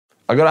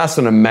I got asked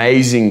an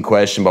amazing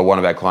question by one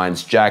of our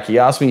clients, Jack. He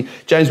asked me,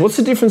 James, what's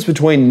the difference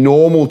between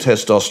normal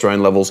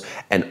testosterone levels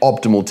and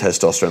optimal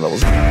testosterone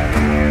levels?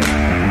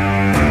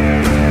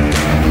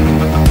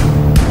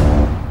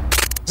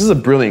 This is a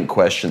brilliant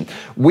question.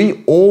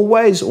 We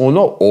always, or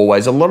not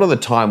always, a lot of the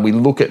time we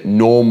look at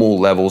normal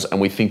levels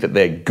and we think that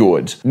they're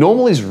good.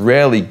 Normal is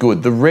rarely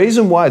good. The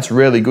reason why it's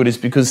rarely good is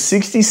because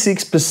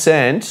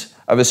 66%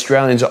 of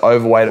Australians are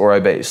overweight or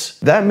obese.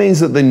 That means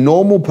that the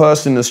normal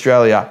person in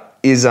Australia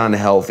is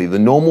unhealthy. The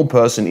normal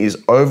person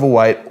is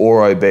overweight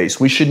or obese.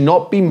 We should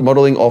not be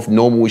modeling off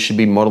normal, we should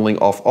be modeling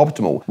off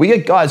optimal. We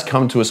get guys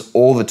come to us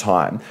all the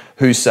time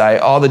who say,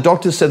 oh, the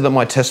doctor said that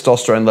my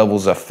testosterone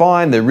levels are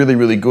fine, they're really,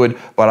 really good,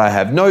 but I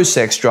have no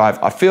sex drive,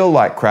 I feel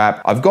like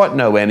crap, I've got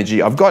no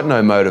energy, I've got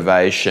no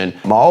motivation,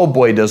 my old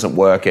boy doesn't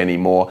work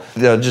anymore,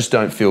 I just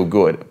don't feel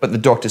good. But the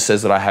doctor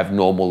says that I have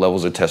normal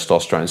levels of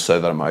testosterone so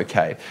that I'm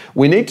okay.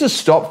 We need to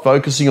stop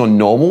focusing on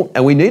normal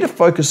and we need to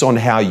focus on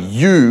how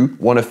you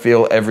want to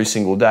feel every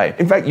single day.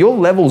 In fact, your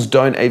levels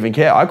don't even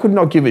care. I could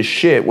not give a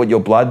shit what your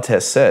blood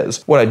test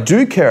says. What I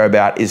do care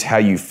about is how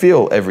you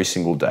feel every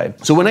single day.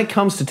 So when it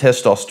comes to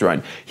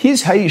testosterone,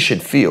 here's how you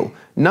should feel.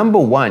 Number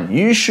one,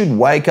 you should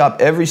wake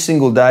up every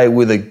single day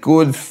with a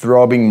good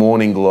throbbing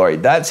morning glory.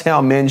 That's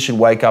how men should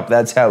wake up.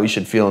 That's how we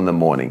should feel in the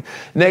morning.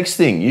 Next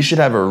thing, you should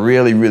have a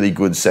really, really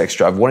good sex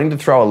drive, wanting to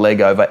throw a leg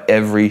over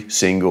every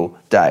single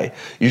day.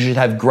 You should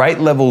have great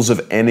levels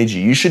of energy.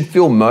 You should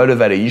feel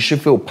motivated. You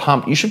should feel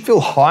pumped. You should feel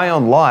high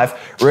on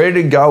life,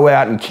 ready to go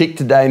out and kick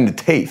today in the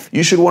teeth.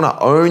 You should want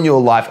to own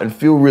your life and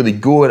feel really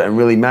good and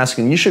really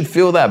masculine. You should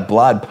feel that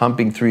blood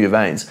pumping through your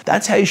veins.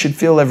 That's how you should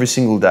feel every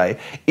single day.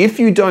 If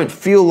you don't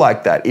feel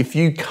like that, if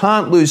you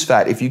can't lose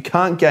fat, if you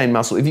can't gain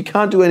muscle, if you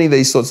can't do any of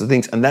these sorts of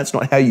things, and that's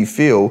not how you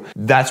feel,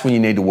 that's when you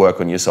need to work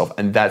on yourself.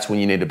 And that's when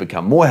you need to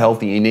become more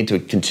healthy. You need to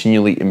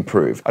continually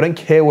improve. I don't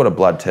care what a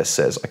blood test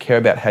says. I care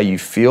about how you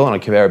feel and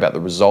I care about the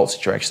results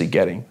that you're actually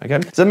getting. Okay?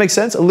 Does that make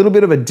sense? A little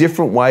bit of a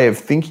different way of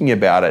thinking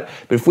about it.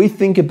 But if we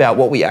think about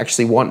what we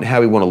actually want and how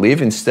we want to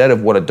live instead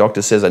of what a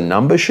doctor says a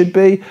number should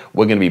be,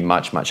 we're going to be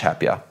much, much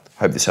happier.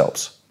 Hope this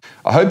helps.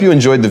 I hope you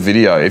enjoyed the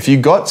video. If you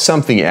got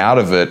something out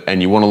of it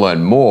and you want to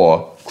learn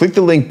more, click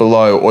the link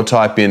below or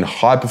type in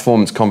High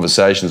Performance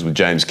Conversations with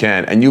James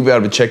Caan and you'll be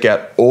able to check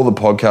out all the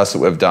podcasts that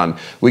we've done.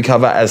 We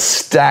cover a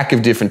stack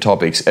of different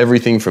topics,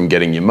 everything from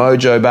getting your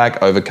mojo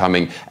back,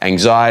 overcoming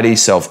anxiety,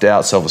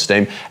 self-doubt,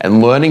 self-esteem,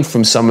 and learning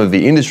from some of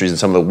the industries and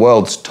some of the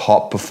world's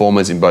top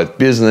performers in both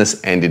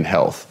business and in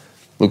health.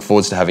 Look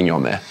forward to having you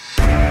on there.